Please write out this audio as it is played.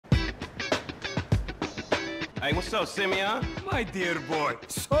Hey, what's up, Simeon? My dear boy,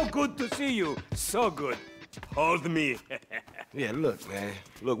 so good to see you. So good. Hold me. Yeah, look, man.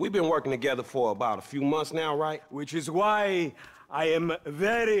 Look, we've been working together for about a few months now, right? Which is why I am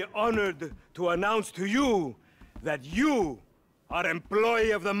very honored to announce to you that you are Employee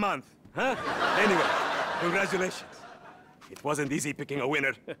of the Month. Huh? Anyway, congratulations. It wasn't easy picking a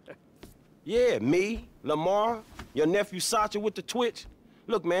winner. Yeah, me, Lamar, your nephew Sacha with the Twitch.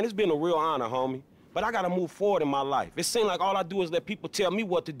 Look, man, it's been a real honor, homie. But I gotta move forward in my life. It seems like all I do is let people tell me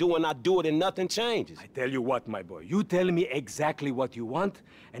what to do and I do it and nothing changes. I tell you what, my boy. You tell me exactly what you want,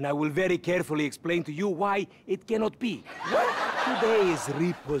 and I will very carefully explain to you why it cannot be. What today is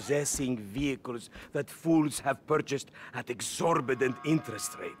repossessing vehicles that fools have purchased at exorbitant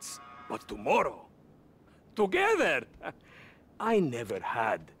interest rates. But tomorrow, together, I never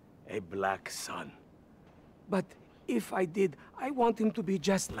had a black son. But if I did, I want him to be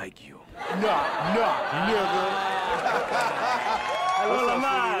just like you. Nigga. Hello,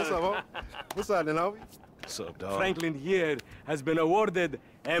 Lamar. What's up, homie? What's up, then, homie? What's up, dog? Franklin here has been awarded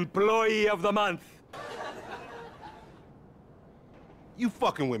Employee of the Month. You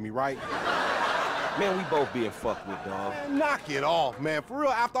fucking with me, right? Man, we both being fucked with, dog. Man, knock it off, man. For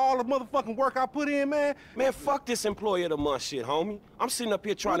real, after all the motherfucking work I put in, man. Man, fuck this Employee of the Month shit, homie. I'm sitting up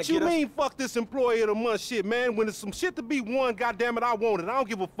here trying to get us... What you mean, fuck this Employee of the Month shit, man? When there's some shit to be won, goddammit, I want it. I don't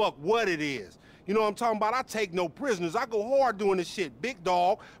give a fuck what it is. You know what I'm talking about? I take no prisoners. I go hard doing this shit. Big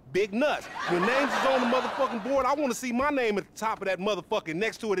dog, big nuts. When names is on the motherfucking board, I want to see my name at the top of that motherfucking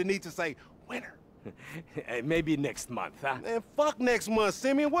next to it. It needs to say, winner. Maybe next month, huh? Man, fuck next month,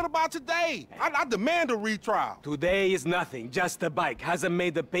 Simeon. What about today? I demand a retrial. Today is nothing, just a bike. Hasn't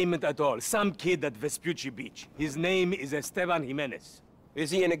made a payment at all. Some kid at Vespucci Beach. His name is Esteban Jimenez. Is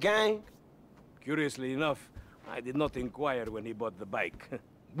he in the gang? Curiously enough, I did not inquire when he bought the bike.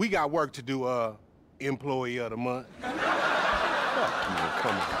 We got work to do, Employee of the Month. Fuck you,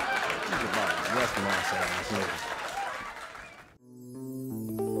 come on. Think about it. Rest of my side, nigga.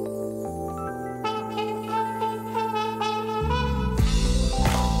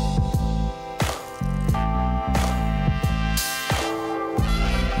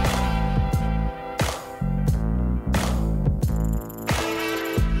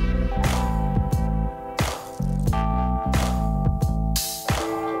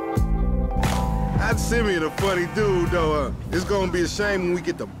 Simeon a funny dude, though. It's gonna be a shame when we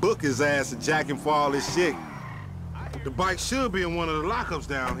get to book his ass and jack him for all this shit. The bike should be in one of the lockups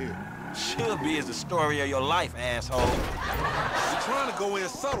down here. Should be is the story of your life, asshole. You're trying to go in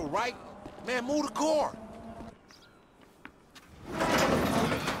subtle, right? Man, move the car.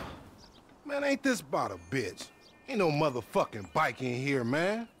 Man, ain't this about a bitch? Ain't no motherfucking bike in here,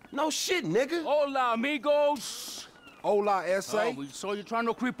 man. No shit, nigga. Hola, amigos. Hola, S.A. Oh, we saw you trying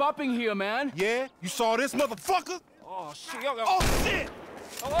to creep up in here, man. Yeah? You saw this motherfucker? Oh, shit. Oh, shit!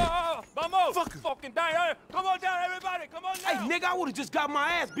 Vamos! Fuck. Fucking down. Come on down, everybody. Come on Hey, down. nigga, I would've just got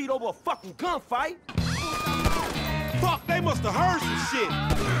my ass beat over a fucking gunfight. Fuck, they must have heard some shit.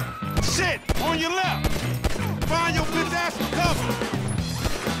 Shit, on your left. Find your bitch ass some cover.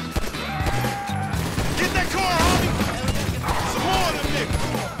 Get that car, homie. Some more of them niggas.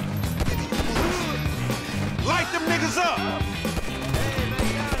 Light them niggas up.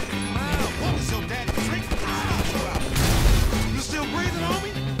 What was your daddy drinking? You still breathing,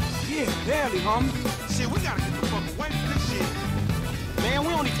 homie? Yeah, barely, homie. Shit, we gotta get the fuck away from this shit. Man,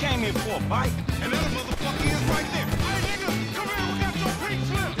 we only came here for a bite. And that motherfucker is right there. Hey, nigga, come here, we got your pink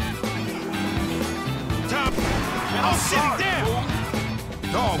slip. Time. Oh, shit, damn.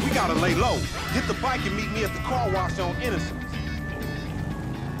 Dog, we gotta lay low. Get the bike and meet me at the car wash on Innocence.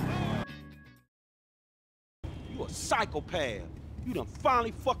 You a psychopath. You done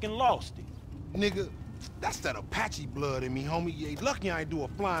finally fucking lost it. Nigga, that's that Apache blood in me, homie. You ain't lucky I ain't do a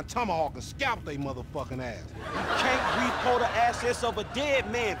flying tomahawk and scalp they motherfucking ass. You can't repo the assets of a dead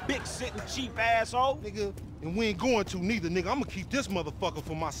man, big sitting cheap asshole. Nigga, and we ain't going to neither, nigga. I'm gonna keep this motherfucker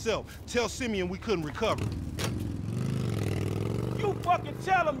for myself. Tell Simeon we couldn't recover. You fucking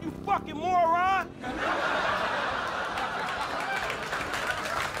tell him, you fucking moron.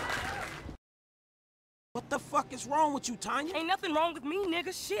 What the fuck is wrong with you, Tanya? Ain't nothing wrong with me,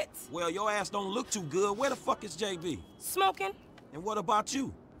 nigga. Shit. Well, your ass don't look too good. Where the fuck is JB? Smoking. And what about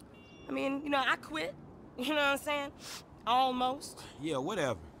you? I mean, you know, I quit. You know what I'm saying? Almost. Yeah,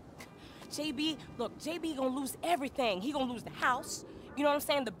 whatever. JB, look, JB gonna lose everything. He gonna lose the house, you know what I'm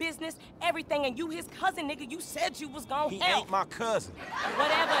saying, the business, everything, and you his cousin, nigga. You said you was gonna help. He ain't my cousin.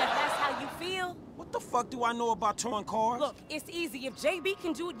 Whatever, if that's how you feel. What the fuck do I know about towing cars? Look, it's easy. If JB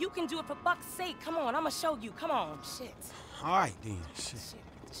can do it, you can do it, for fuck's sake. Come on, I'ma show you. Come on, shit. All right, then. Shit.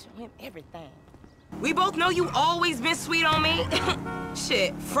 Show him everything. We both know you always been sweet on me.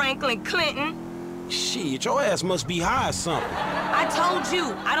 Shit, Franklin Clinton. Shit, your ass must be high or something. I told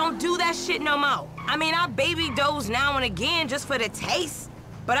you, I don't do that shit no more. I mean, I baby doze now and again just for the taste.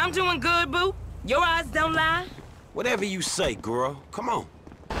 But I'm doing good, boo. Your eyes don't lie. Whatever you say, girl. Come on.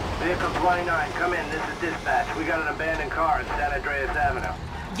 Vehicle 29, come in. This is dispatch. We got an abandoned car at San Andreas Avenue.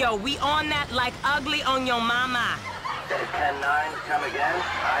 Yo, we on that like ugly on your mama. 10-9, come again?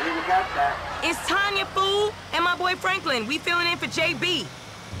 I didn't catch that. It's Tanya, fool, and my boy Franklin. We filling in for JB.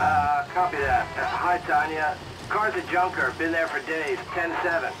 Copy that. Hi, Tanya. Car's a junker. Been there for days.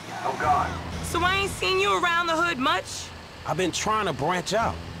 10-7. I'm gone. So I ain't seen you around the hood much? I've been trying to branch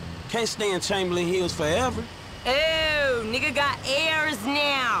out. Can't stay in Chamberlain Hills forever. Oh, nigga got airs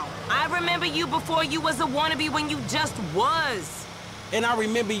now. I remember you before you was a wannabe when you just was. And I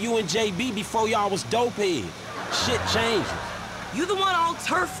remember you and JB before y'all was dope heads. Shit changes. You the one all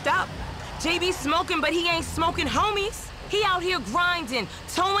turfed up. JB smoking, but he ain't smoking homies. He out here grinding,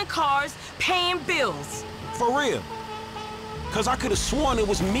 towing cars, paying bills. For real. Cause I could've sworn it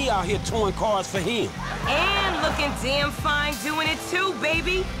was me out here towing cars for him. And looking damn fine doing it too,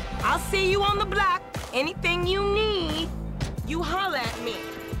 baby. I'll see you on the block. Anything you need, you holler at me.